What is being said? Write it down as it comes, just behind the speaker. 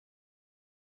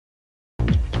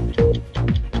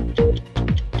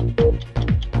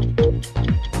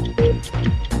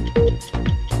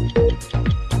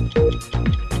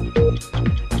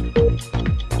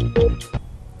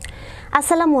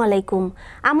আসসালামু আলাইকুম।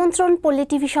 আমন্ত্রণ পল্লী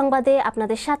টিভি সংবাদে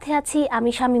আপনাদের সাথে আছি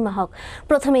আমি শামীমা হক।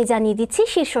 প্রথমেই জানিয়ে দিচ্ছি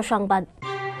শীর্ষ সংবাদ।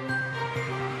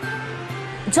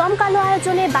 জমকালো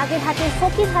আয়োজনে বাগেরহাটের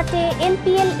ফকিরহাটে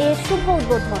এলপিএল এর শুভ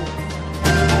উদ্বোধন।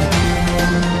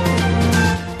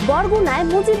 বরগুনায়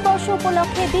মুজিব বর্ষ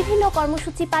উপলক্ষে বিভিন্ন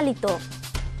কর্মসূচি পালিত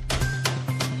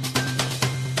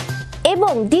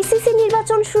এবং ডিসিসি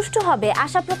নির্বাচন সুষ্ঠু হবে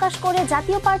আশা প্রকাশ করে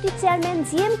জাতীয় পার্টির চেয়ারম্যান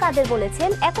জিএম কাদের বলেছেন,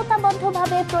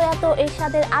 একতাবদ্ধভাবে প্রয়াত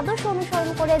এরশাদের আদর্শ অনুসরণ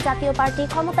করে জাতীয় পার্টি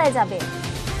ক্ষমতায় যাবে।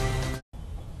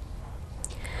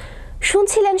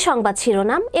 শুনছিলেন সংবাদ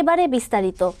শিরোনাম, এবারে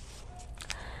বিস্তারিত।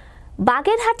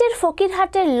 বাগেরহাটের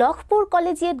ফকিরহাটের লখপুর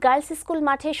কলেজিয়েট গার্লস স্কুল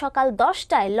মাঠে সকাল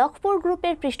 10টায় লখপুর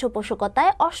গ্রুপের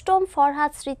পৃষ্ঠপোষকতায় অষ্টম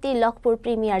ফরহাদ স্মৃতি লখপুর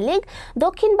প্রিমিয়ার লিগ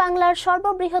দক্ষিণ বাংলার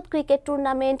সর্ববৃহৎ ক্রিকেট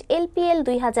টুর্নামেন্ট এলপিএল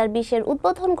 2020-এর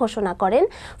উদ্বোধন ঘোষণা করেন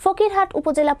ফকিরহাট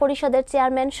উপজেলা পরিষদের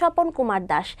চেয়ারম্যান স্বপন কুমার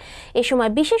দাস। এ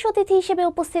সময় বিশেষ অতিথি হিসেবে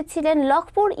উপস্থিত ছিলেন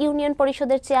লখপুর ইউনিয়ন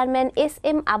পরিষদের chairman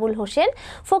SM. Abul Hossain,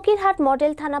 Fakirhat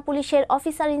model থানা পুলিশের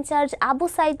অফিসার ইনচার্জ আবু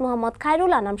সাইদ মোহাম্মদ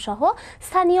খায়রুল আনাম সহ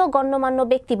স্থানীয় গণ্যমান্য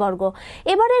ব্যক্তিবর্গ।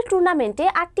 এবারের টুর্নামেন্টে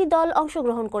 8টি দল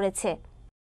অংশগ্রহণ করেছে।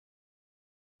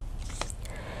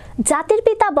 জাতির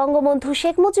পিতা বঙ্গবন্ধু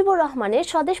শেখ মুজিবুর রহমানের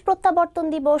স্বদেশ প্রত্যাবর্তন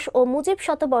দিবস ও মুজিব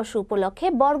শতবর্ষ উপলক্ষে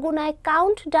বরগুনায়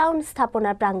কাউন্টডাউন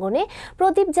স্থাপনা প্রাঙ্গণে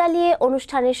প্রদীপ জ্বালিয়ে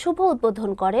অনুষ্ঠানের শুভ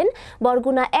উদ্বোধন করেন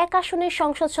বরগুনা 1 আসনের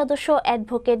সংসদ সদস্য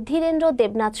অ্যাডভোকেট ধীরেন্দ্র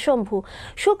দেবনাথ শম্ভু।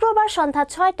 শুক্রবার সন্ধ্যা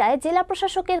 6টায় জেলা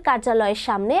প্রশাসকের কার্যালয়ের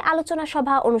সামনে আলোচনা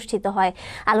সভা অনুষ্ঠিত হয়।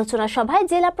 আলোচনা সভায়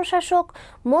জেলা প্রশাসক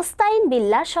মোস্তাইন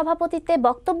বিল্লার সভাপতিত্বে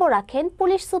বক্তব্য রাখেন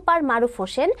পুলিশ সুপার মারুফ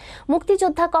হোসেন,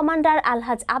 মুক্তিযোদ্ধা কমান্ডার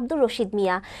আলহাজ আব্দুর রশিদ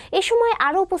মিয়া। এ সময়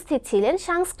আরও উপস্থিত ছিলেন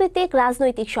সাংস্কৃতিক,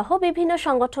 রাজনৈতিক সহ বিভিন্ন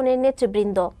সংগঠনের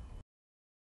নেতৃবৃন্দ।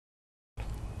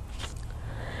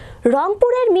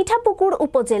 রংপুরের মিঠাপুকুর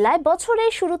উপজেলায়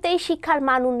বছরের শুরুতেই শিক্ষার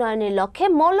মান উন্নয়নের লক্ষ্যে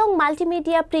মলং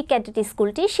মাল্টিমিডিয়া প্রি ক্যাডেট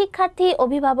স্কুলটি শিক্ষার্থী,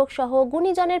 অভিভাবক সহ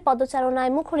গুণীজনের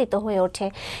পদচারণায় মুখরিত হয়ে ওঠে।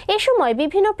 এ সময়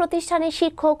বিভিন্ন প্রতিষ্ঠানের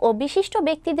শিক্ষক ও বিশিষ্ট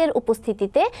ব্যক্তিদের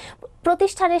উপস্থিতিতে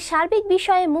প্রতিষ্ঠানের সার্বিক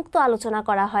বিষয়ে মুক্ত আলোচনা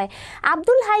করা হয়।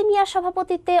 আব্দুল হাই মিয়ার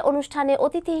সভাপতিত্বে অনুষ্ঠানে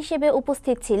অতিথি হিসেবে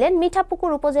উপস্থিত ছিলেন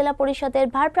মিঠাপুকুর উপজেলা পরিষদের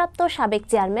ভারপ্রাপ্ত সাবেক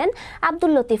চেয়ারম্যান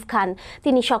আব্দুল লতিফ খান।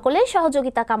 তিনি সকলের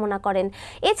সহযোগিতা কামনা করেন।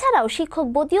 এছাড়াও শিক্ষক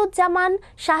বদিউজ্জামান,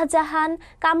 শাহজাহান,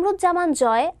 কামরুজ্জামান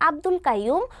জয়, আব্দুল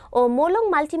কাইয়ুম ও মলং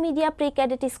মাল্টিমিডিয়া প্রি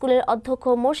ক্যাডেট স্কুলের অধ্যক্ষ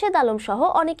মোর্শেদ আলম সহ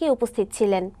অনেকেই উপস্থিত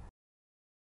ছিলেন।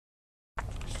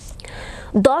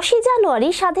 10ই জানুয়ারি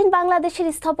স্বাধীন বাংলাদেশের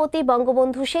স্থপতি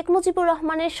বঙ্গবন্ধু শেখ মুজিবুর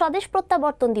রহমানের স্বদেশ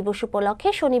প্রত্যাবর্তন দিবস উপলক্ষে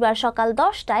শনিবার সকাল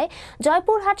 10টায়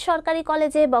জয়পুরহাট সরকারি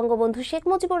কলেজে বঙ্গবন্ধু শেখ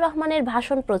মুজিবুর রহমানের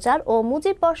ভাষণ প্রচার ও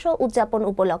মুজিব বর্ষ উদযাপন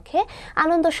উপলক্ষে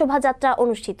আনন্দ শোভাযাত্রা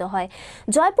অনুষ্ঠিত হয়।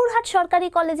 জয়পুরহাট সরকারি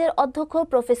কলেজের অধ্যক্ষ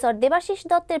প্রফেসর দেবাশিস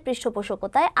দত্তের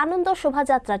পৃষ্ঠপোষকতায় আনন্দ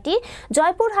শোভাযাত্রাটি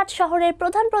জয়পুরহাট শহরের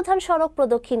প্রধান প্রধান সড়ক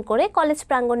প্রদক্ষিণ করে কলেজ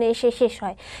প্রাঙ্গণে এসে শেষ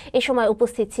হয়। এ সময়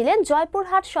উপস্থিত ছিলেন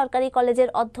জয়পুরহাট সরকারি কলেজের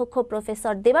অধ্যক্ষ প্রফেসর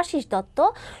দেবাশিস দত্ত,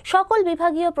 সকল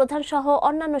বিভাগীয় প্রধান সহ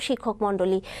অন্যান্য শিক্ষক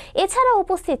মণ্ডলী। এছাড়া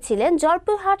উপস্থিত ছিলেন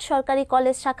জয়পুরহাট সরকারি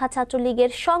কলেজ শাখা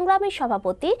ছাত্রলীগের সংগ্রামী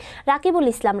সভাপতি রাকিবুল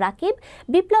ইসলাম রাকিব,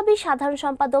 বিপ্লবী সাধারণ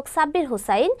সম্পাদক সাব্বির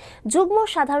হোসাইন, যুগ্ম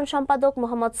সাধারণ সম্পাদক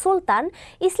মোহাম্মদ সুলতান,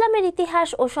 ইসলামের ইতিহাস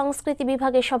ও সংস্কৃতি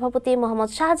বিভাগের সভাপতি মোহাম্মদ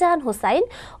শাহজাহান হোসাইন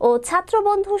ও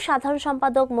ছাত্রবন্ধু সাধারণ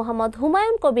সম্পাদক মোহাম্মদ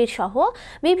হুমায়ুন কবির সহ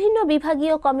বিভিন্ন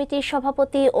বিভাগীয় কমিটির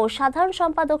সভাপতি ও সাধারণ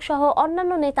সম্পাদক সহ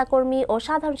অন্যান্য নেতাকর্মী ও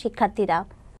সাধারণ শিক্ষার্থীরা।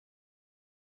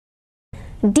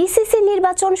 ডিসিসি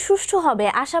নির্বাচন সুষ্ঠু হবে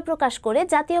আশা প্রকাশ করে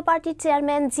জাতীয় পার্টির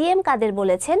চেয়ারম্যান জিএম কাদের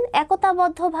বলেছেন,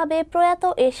 একতাবদ্ধভাবে প্রয়াত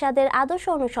এরশাদের আদর্শ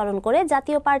অনুসরণ করে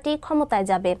জাতীয় পার্টি ক্ষমতায়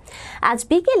যাবে। আজ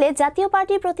বিকেলে জাতীয়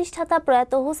পার্টির প্রতিষ্ঠাতা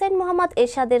প্রয়াত হোসেন মোহাম্মদ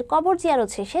এরশাদের কবর জিয়ারত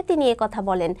শেষে তিনি একথা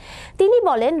বলেন। তিনি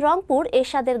বলেন, রংপুর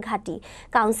এরশাদের ঘাঁটি।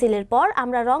 কাউন্সিলের পর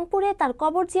আমরা রংপুরে তার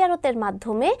কবর জিয়ারতের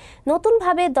মাধ্যমে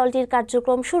নতুনভাবে দলটির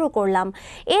কার্যক্রম শুরু করলাম।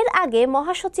 এর আগে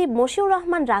মহাসচিব মশিউর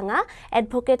রহমান রাঙা,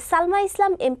 অ্যাডভোকেট সালমা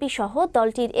ইসলাম এমপি সহ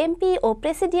দলটির এমপি ও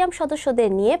প্রেসিডিয়াম সদস্যদের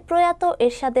নিয়ে প্রয়াত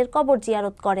এরশাদের কবর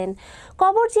জিয়ারত করেন।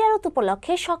 কবর জিয়ারত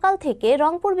উপলক্ষে সকাল থেকে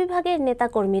রংপুর বিভাগের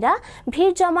নেতাকর্মীরা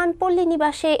ভিড় জমান পল্লী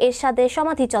নিবাসে এরশাদের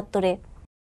সমাধি চত্বরে।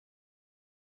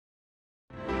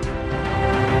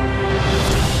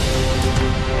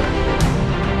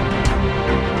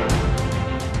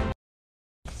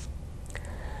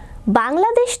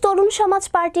 বাংলাদেশ তরুণ সমাজ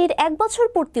পার্টির 1 বছর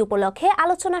পূর্তি উপলক্ষে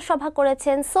আলোচনা সভা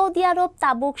করেছেন সৌদি আরব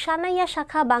তাবুক সানাইয়া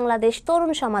শাখা বাংলাদেশ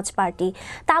তরুণ সমাজ পার্টি।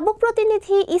 তাবুক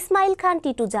প্রতিনিধি ইসমাইল খান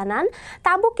টিটু জানান,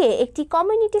 তাবুকে একটি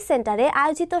কমিউনিটি সেন্টারে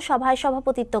আয়োজিত সভায়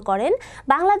সভাপতিত্ব করেন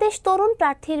বাংলাদেশ তরুণ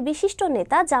প্রার্থীর বিশিষ্ট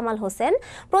নেতা জামাল হোসেন।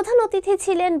 প্রধান অতিথি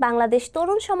ছিলেন বাংলাদেশ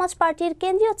তরুণ সমাজ পার্টির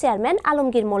কেন্দ্রীয় চেয়ারম্যান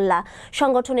আলমগীর মোল্লা।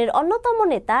 সংগঠনের অন্যতম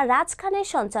নেতা রাজ খানের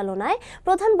সঞ্চালনায়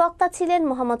প্রধান বক্তা ছিলেন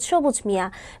মোহাম্মদ সবুজ মিয়া।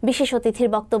 বিশেষ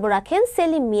অতিথির বক্তব্য রাখেন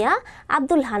সেলিম মিয়া,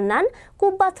 আব্দুল হান্নান,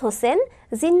 কুব্বাত হোসেন,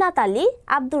 জিন্নাত আলী,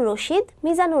 আব্দুর রশিদ,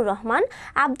 মিজানুর রহমান,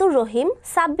 আব্দুর রহিম,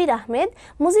 সাব্বির আহমেদ,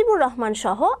 মুজিবুর রহমান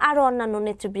সহ আরও অন্যান্য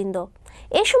নেতৃবৃন্দ।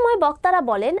 এ সময় বক্তারা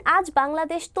বলেন, আজ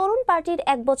বাংলাদেশ তরুণ পার্টির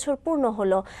 1 বছর পূর্ণ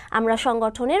হলো। আমরা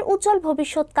সংগঠনের উজ্জ্বল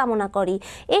ভবিষ্যৎ কামনা করি।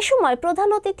 এ সময় প্রধান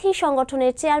অতিথি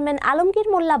সংগঠনের চেয়ারম্যান আলমগীর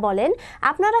মোল্লা বলেন,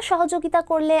 আপনারা সহযোগিতা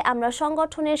করলে আমরা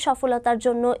সংগঠনের সফলতার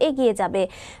জন্য এগিয়ে যাবে।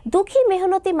 দুঃখী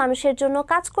মেহনতি মানুষের জন্য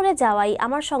কাজ করে যাওয়াই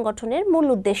আমার সংগঠনের মূল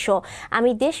উদ্দেশ্য।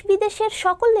 আমি দেশ বিদেশের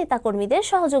সকল নেতাকর্মীদের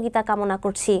সহযোগিতা কামনা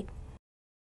করছি।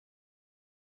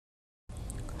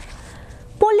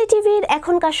 পল্লী টিভির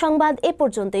এখনকার সংবাদ এ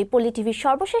পর্যন্তই। পল্লী টিভির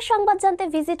সর্বশেষ সংবাদ জানতে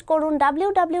ভিজিট করুন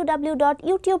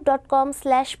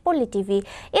www.youtube.com/pollitv।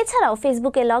 এছাড়াও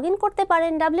ফেসবুকে লগ ইন করতে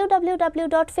পারেন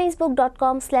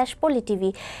www.facebook.com/pollitv।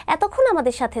 এতক্ষণ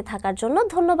আমাদের সাথে থাকার জন্য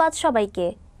ধন্যবাদ সবাইকে।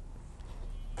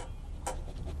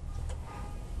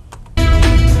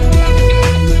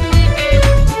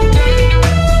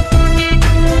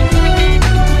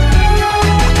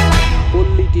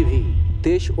 পল্লী টিভি,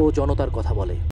 দেশ ও জনতার কথা বলে।